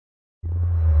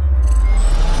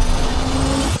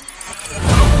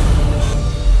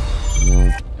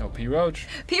P Roach.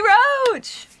 P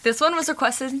Roach! This one was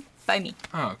requested by me.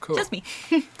 Oh, cool. Just me.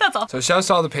 That's all. So shout out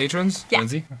to all the patrons, Yeah.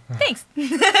 Lindsay. Thanks.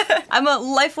 I'm a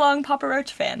lifelong Papa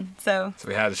Roach fan, so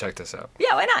we had to check this out.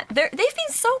 yeah, why not? They've been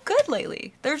so good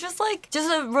lately. They're just like, just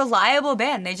a reliable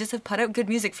band. They just have put out good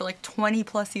music for like 20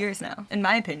 plus years now, in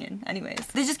my opinion, anyways.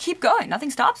 They just keep going. Nothing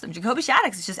stops them. Jacoby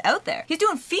Shaddix is just out there. He's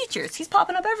doing features. He's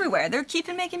popping up everywhere. They're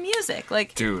keeping making music.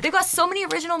 Like, dude, they've got so many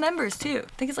original members too.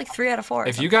 I think it's like 3 out of 4.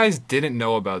 If you guys didn't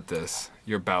know about this,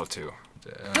 you're about to.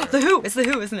 The Who. It's The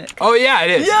Who, isn't it? Oh yeah, it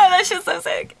is. Yeah, that shit's so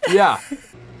sick. Yeah.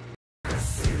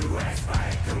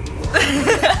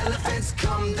 Elephants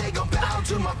come, they go bow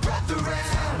to my brethren.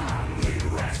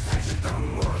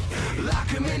 Lock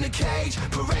him in a cage,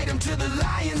 parade him to the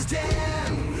lion's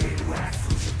den.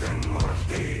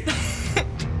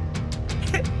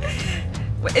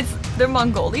 Wait, they're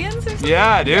Mongolians or something?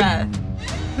 Yeah, dude. Yeah.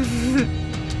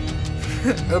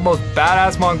 The most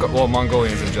badass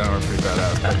Mongolians in general are pretty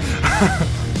badass.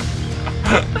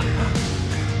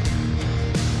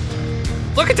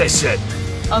 Look at this shit.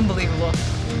 Unbelievable.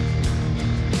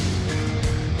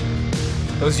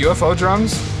 Those UFO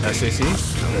drums, SAC.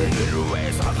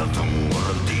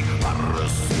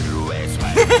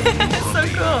 So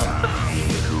cool.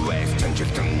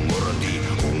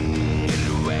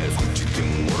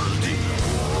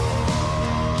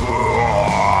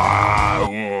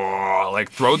 Like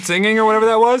throat singing or whatever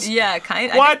that was? Yeah, kind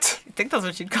of. What? I think that's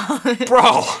what you'd call it.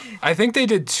 Bro, I think they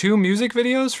did 2 music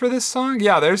videos for this song.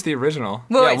 Yeah, there's the original.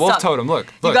 Wait, Wolf stop. Totem, look.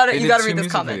 You they did gotta 2 read this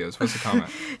music comment. videos. What's the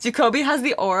comment? Jacoby has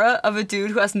the aura of a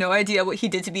dude who has no idea what he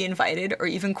did to be invited or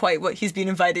even quite what he's being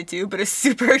invited to, but is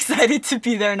super excited to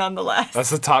be there nonetheless.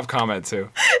 That's the top comment too,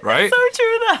 right? So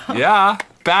true though. Yeah.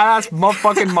 Badass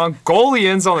motherfucking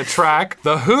Mongolians on the track.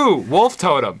 The Who, Wolf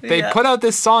Totem. They Yeah. put out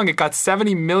this song. It got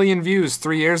 70 million views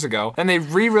 3 years ago. Then they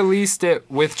re-released it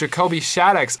with Jacoby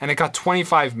Shaddix, and it got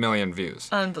 25 million views.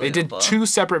 They did Unbelievable. 2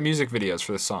 separate music videos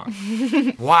for the song.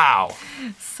 Wow.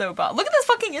 So bad. Look at this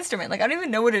fucking instrument. Like, I don't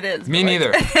even know what it is. Me but, like,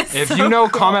 neither. it's If so you know,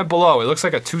 cool. comment below. It looks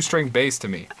like a 2-string bass to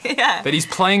me. Yeah. That he's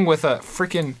playing with a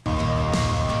freaking...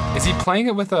 Is he playing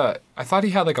it with a... I thought he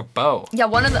had like a bow. Yeah,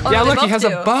 one of the... Oh, Yeah, no, they look, he both has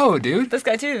do. a bow, dude. This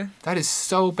guy too. That is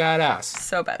so badass.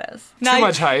 So badass. Too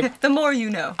much hype. The more you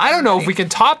know. I don't know if we can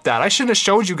top that. I shouldn't have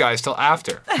showed you guys till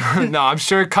after. No, I'm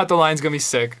sure Cut the Line's gonna be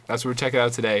sick. That's what we're checking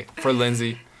out today for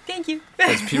Lindsay. Thank you.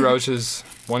 That's P Roach's,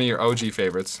 one of your OG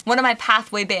favorites. One of my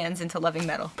pathway bands into loving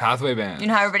metal. Pathway Band. You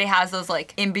know how everybody has those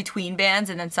like in-between bands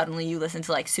and then suddenly you listen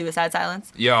to like Suicide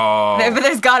Silence? Yo. But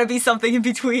there's gotta be something in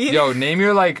between. Yo, name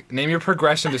your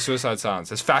progression to Suicide Silence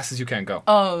as fast as you can. Go.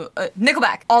 Oh,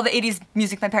 Nickelback. All the 80s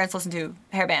music my parents listened to.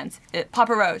 Hair bands.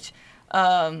 Papa Roach.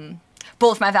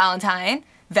 Bullet for My Valentine.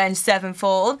 Venge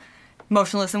Sevenfold.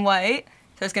 Motionless in White.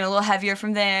 So it's getting a little heavier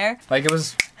from there. Like it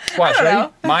was, watch, I don't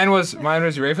ready? Mine was, you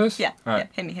ready for this? Yeah, All right.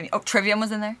 yeah, hit me. Oh, Trivium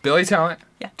was in there. Billy Talent.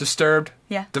 Yeah. Disturbed.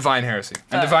 Yeah. Divine Heresy.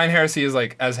 And Divine Heresy is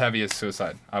like as heavy as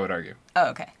Suicide, I would argue. Oh,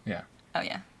 okay. Yeah. Oh,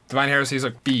 yeah. Divine Heresy is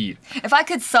like bead. If I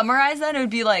could summarize that, it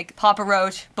would be like Papa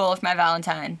Roach, Bullet for My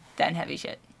Valentine, then heavy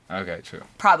shit. Okay, true.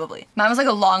 Probably. Mine was like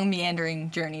a long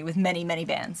meandering journey with many, many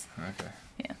bands. Okay.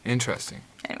 Yeah. Interesting.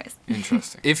 Anyways.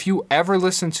 Interesting. If you ever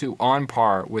listen to On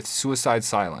Par with Suicide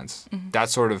Silence, that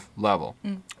sort of level,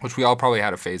 which we all probably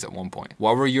had a phase at one point,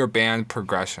 what were your band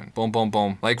progression? Boom, boom,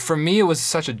 boom. Like for me, it was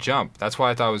such a jump. That's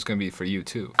why I thought it was going to be for you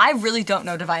too. I really don't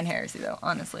know Divine Heresy though,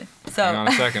 honestly. So. Hang on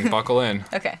a second, buckle in.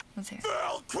 Okay, let's hear it.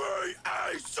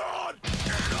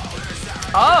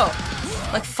 Oh,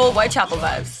 like full Whitechapel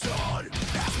vibes.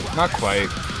 Not quite.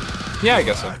 Yeah, I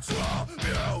guess so.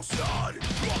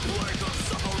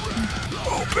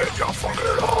 Open your fucking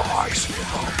eyes.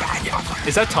 Open your...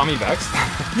 Is that Tommy Vex?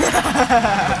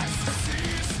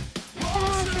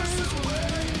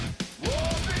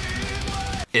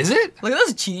 Is it? Look at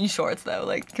those jean shorts though.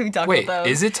 Like, can we talk Wait, about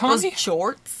those? is it Tommy? Those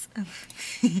shorts?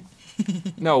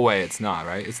 No way, it's not,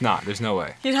 right? It's not. There's no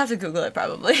way. You'd have to Google it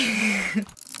probably.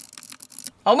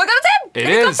 Oh my god, it's him! It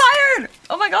He got is. fired!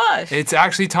 Oh my gosh. It's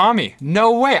actually Tommy.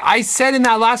 No way. I said in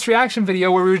that last reaction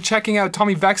video where we were checking out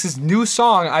Tommy Vex's new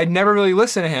song, I'd never really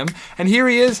listened to him, and here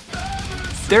he is.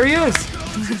 There he is.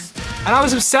 And I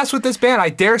was obsessed with this band. I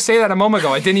dare say that a moment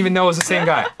ago. I didn't even know it was the same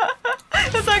guy.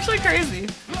 That's actually crazy.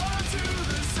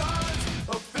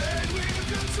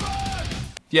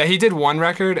 Yeah, he did one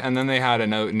record, and then they had a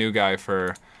new guy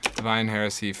for Divine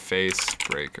Heresy Face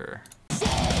Breaker.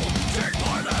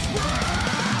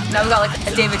 Now we got like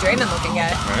a David Draymond looking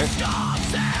guy. Right?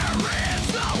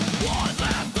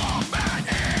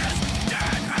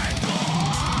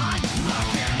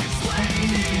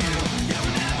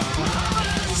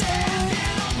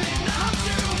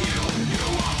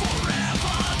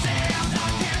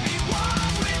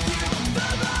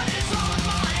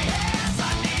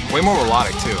 Way more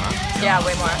melodic too, huh? Yeah,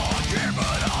 way more.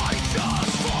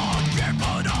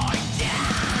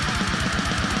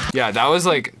 Yeah, that was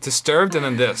like Disturbed and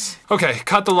then this. Okay,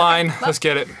 cut the line. Let's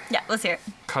get it. Yeah, let's hear it.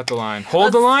 Cut the line.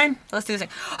 Hold the line? Let's do this thing.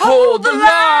 Hold the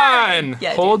line!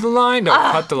 Yeah, Hold the line? No,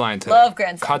 cut the line today. love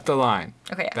grandson. Cut the line.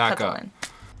 Okay, yeah, Back cut up. the line.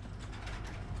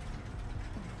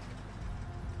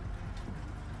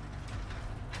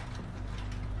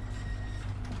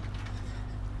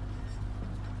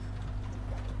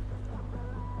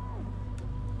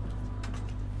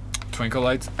 Twinkle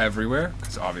lights everywhere,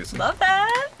 because obviously. Love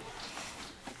that.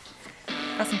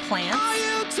 Got some plants. Are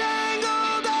you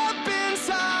tangled up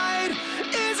inside?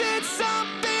 Is it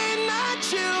something that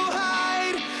you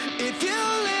hide? If you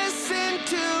listen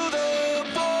to the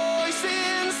voice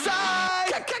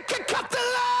inside, cut the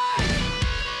line.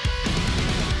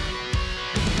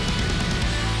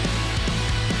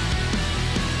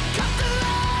 Cut the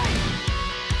line.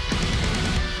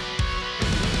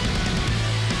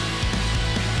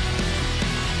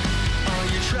 Are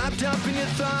you trapped up in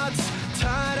your thoughts?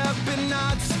 Tied up in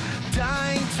knots,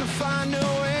 dying to find a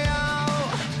way out.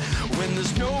 When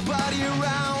there's nobody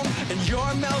around and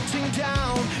you're melting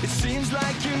down, it seems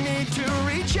like you need to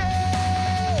reach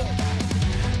out.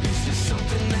 Is this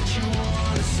something that you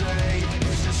wanna say?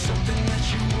 Is this something that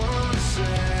you wanna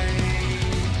say?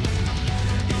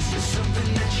 Is this something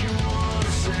that you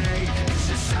wanna say? Is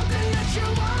this something that you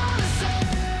wanna say?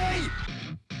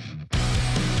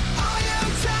 Are you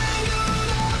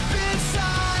tangled up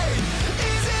inside?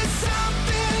 Is it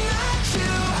something that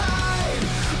you hide?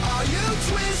 Are you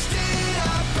twisted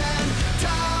up and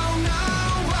down the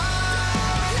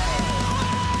way?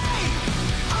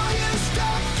 Are you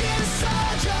stuck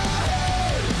inside your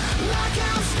head? Like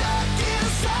I'm stuck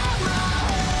inside my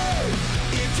head.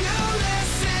 If you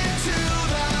listen to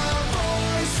the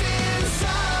voice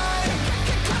inside,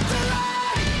 cut the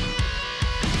line.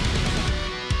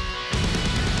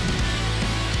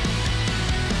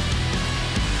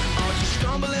 Are you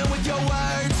stumbling with your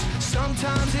words?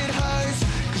 Sometimes it hurts,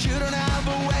 cause you don't have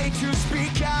a way to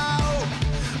speak out.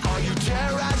 Are you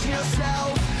terrorizing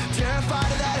yourself?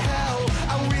 Terrified of that hell?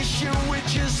 I wish you would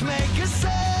just make a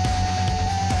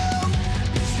sound.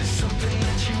 Is this something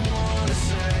that you wanna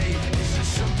say? Is this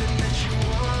something that you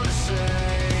wanna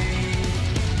say?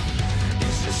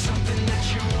 Is this something that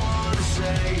you wanna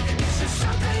say? Is this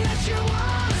something that you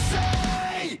wanna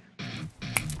say?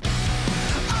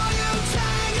 Are you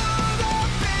tangled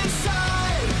up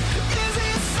inside? Is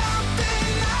it something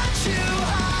that you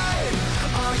hide?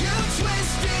 Are you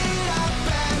twisted up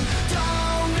and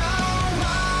don't know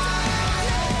why?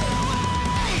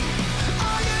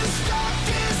 Are you stuck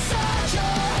inside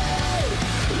your head?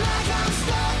 Like I'm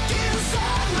stuck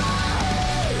inside my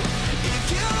head. If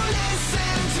you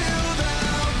listen to the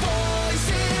voice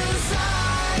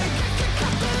inside,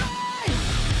 cut the line.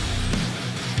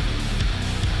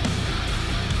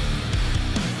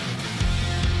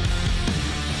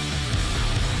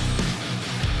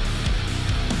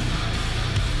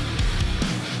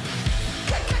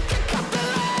 Cut the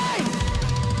line.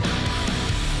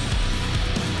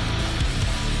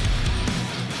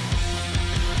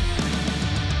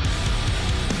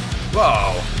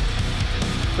 Whoa.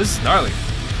 This is gnarly.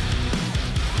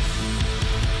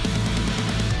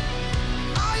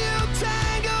 Are you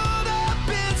tangled up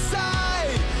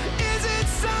inside? Is it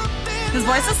something? His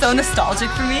voice is so nostalgic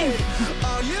for me.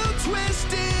 Are you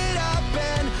twisted up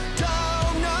and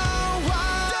don't know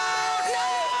why?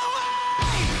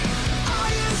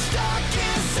 Are you stuck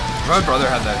inside? My brother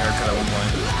had that haircut at one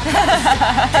point.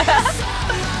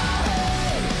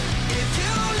 If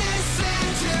you listen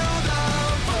to the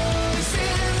voice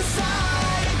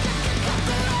inside, cut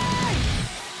the line.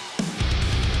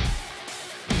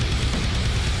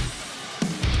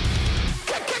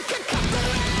 Cut the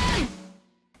line.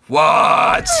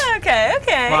 What? Okay,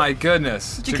 okay. My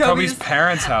goodness. Jacoby's- Jacoby's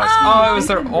parents' house. Oh, it was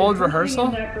their old Been rehearsal?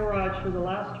 in that garage for the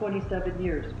last 27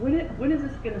 years. When is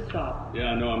this going to stop?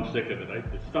 Yeah, I know, I'm sick of it.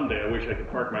 Someday I wish I could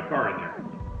park my car in there.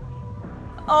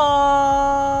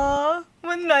 Aww,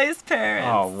 what nice parents.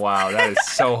 Oh, wow. That is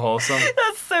so wholesome.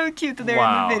 That's so cute that they're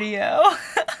Wow. in the video.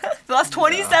 The last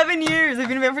 27 years. I've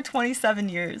been a band for 27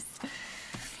 years.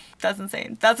 That's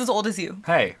insane. That's as old as you.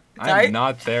 Hey, Sorry? I'm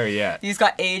not there yet. You just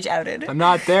got age outed. I'm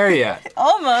not there yet.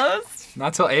 Almost.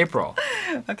 Not till April.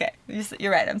 Okay,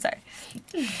 you're right. I'm sorry.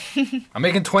 I'm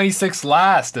making 26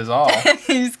 last is all.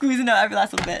 You're squeezing out every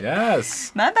last little bit.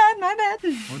 Yes. My bad. My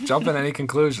bad. Don't jump in any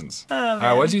conclusions. Oh, All right,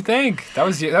 man. what'd you think?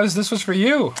 This was for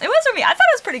you. It was for me. I thought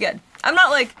it was pretty good. I'm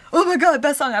not like, oh my god,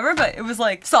 best song ever, but it was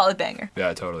like solid banger.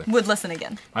 Yeah, totally. Would listen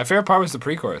again. My favorite part was the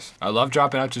pre-chorus. I love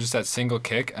dropping out to just that single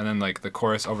kick and then like the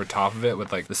chorus over top of it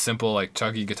with like the simple like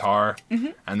chuggy guitar.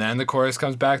 And then the chorus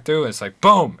comes back through and it's like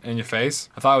boom in your face.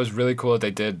 I thought it was really cool that they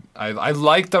did. I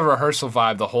liked the rehearsal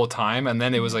vibe the whole time, and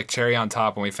then it was like cherry on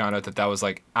top when we found out that that was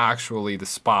like actually the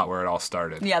spot where it all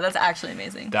started. Yeah, that's actually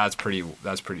amazing. That's pretty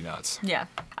nuts. Yeah.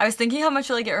 I was thinking how much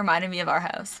like it reminded me of our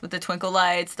house with the twinkle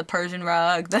lights, the Persian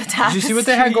rug, the tapestry. Did you see what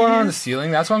they had going on the ceiling?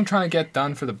 That's what I'm trying to get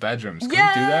done for the bedrooms. Can we do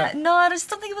that? No, I just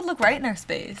don't think it would look right in our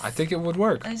space. I think it would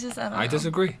work. I don't know. I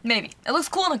disagree. Maybe. It looks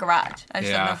cool in a garage. I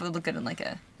just don't know Yeah. if it would look good in like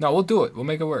a... No, we'll do it. We'll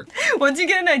make it work. Once you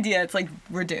get an idea, it's like,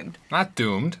 we're doomed. Not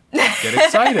doomed. Get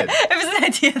excited. If it's an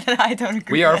idea that I don't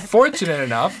agree We are with. fortunate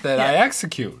enough that I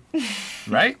execute.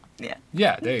 Right? Yeah,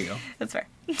 Yeah, there you go. that's fair.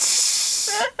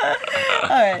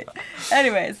 Alright.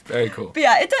 Anyways. Very cool. But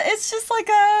yeah, it's just like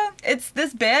it's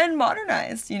this band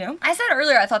modernized, you know? I said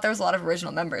earlier I thought there was a lot of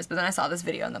original members, but then I saw this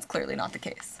video and that's clearly not the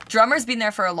case. Drummer's been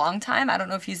there for a long time. I don't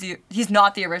know if he's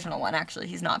not the original one, actually.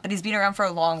 He's not. But he's been around for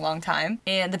a long, long time.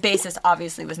 And the bassist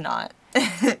obviously was not.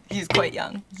 He's quite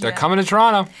young. They're coming to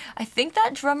Toronto. I think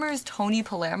that drummer is Tony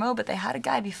Palermo, but they had a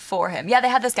guy before him. Yeah, they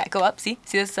had this guy. Go up, see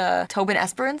this Tobin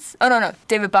Esperance? Oh, no.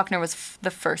 David Buckner was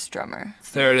the first drummer.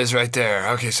 There it is right there.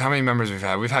 Okay, so how many members we've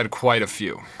had? We've had quite a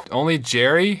few. Only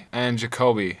Jerry and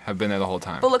Jacoby have been there the whole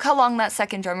time. But look how long that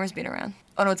second drummer's been around.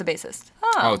 Oh, no, it's a bassist.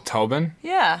 Oh, Tobin?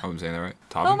 Yeah. I'm saying that right.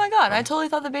 Tobin? Oh my god, I totally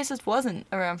thought the bassist wasn't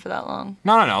around for that long.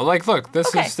 No. Like, look, this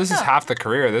Okay, is no. half the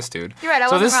career of this dude. You're right, I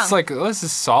so wasn't this wrong. is like this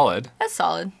is solid, That's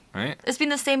solid. right? It's been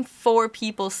the same 4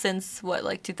 people since, what,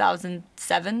 like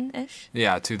 2007-ish?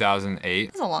 Yeah, 2008.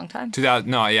 That's a long time. 2000.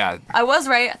 No, yeah. I was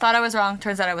right, I thought I was wrong.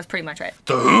 Turns out I was pretty much right.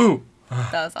 The Who.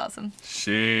 That was awesome.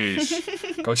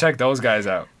 Sheesh. Go check those guys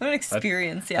out. What an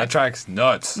experience, yeah. That track's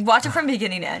nuts. Watch it from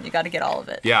beginning to end. You got to get all of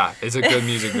it. Yeah, it's a good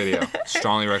music video.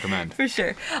 Strongly recommend. For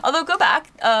sure. Although, go back.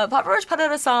 Papa Roach put out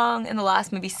a song in the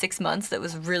last maybe 6 months that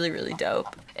was really, really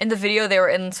dope. In the video, they were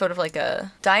in sort of like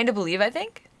a Dying to Believe, I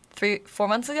think. 3-4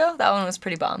 months ago. That one was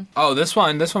pretty bomb. Oh, this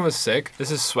one was sick.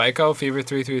 This is Swaco Fever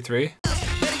 333.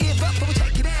 Better give up, but we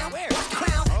take you down. What's the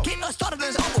crown? Get us started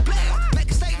as overblown. Make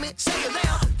a statement, say it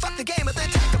loud. Fuck the game, but then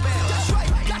take a bound. That's right.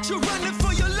 Got you running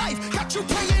for your life. Got you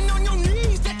praying on your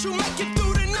knees that you make it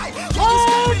through the night.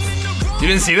 You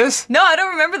didn't see this? No, I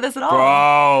don't remember this at all.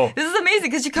 Bro. This is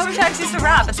amazing because Jacoby Shaddix used to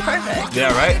rap. It's perfect.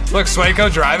 Yeah, right? Look,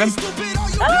 Swaco driving. Stupid, are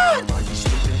you Ah! blind?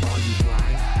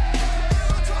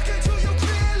 I'm talking to you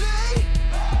clearly.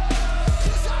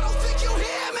 'Cause I don't think you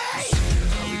hear me.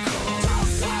 Don't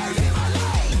swerve in my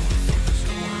lane.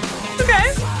 Okay.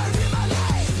 Swerve in my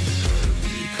lane.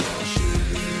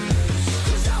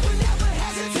 'Cause I would never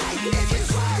hesitate if you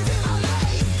swerve in my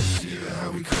lane.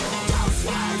 Don't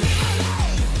swerve in my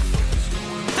lane.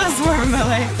 Don't swerve in my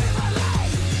lane.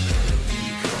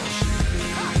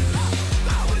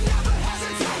 I would never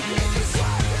hesitate if you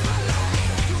swerve in my lane.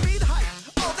 You need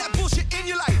hype, all that bullshit in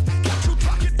your life. Got you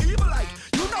talking evil like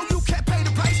you know you can't pay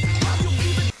the price. How you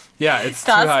even Yeah, it's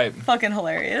too That's hype. fucking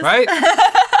hilarious. Right?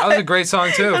 That was a great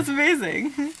song too. That's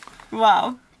amazing.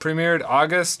 Wow. Premiered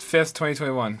August 5th,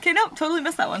 2021. Okay, nope, totally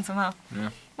missed that one somehow. Yeah.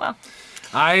 Wow.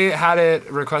 I had it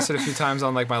requested a few times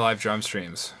on like my live drum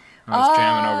streams. I was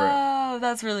jamming over it. Oh,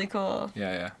 that's really cool.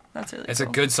 Yeah. That's really It's cool.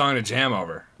 a good song to jam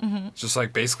over. It's just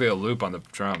like basically a loop on the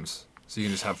drums. So you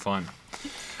can just have fun.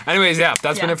 Anyways, yeah,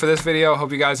 that's been Yeah. it for this video.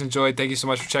 Hope you guys enjoyed. Thank you so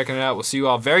much for checking it out. We'll see you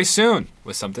all very soon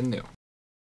with something new.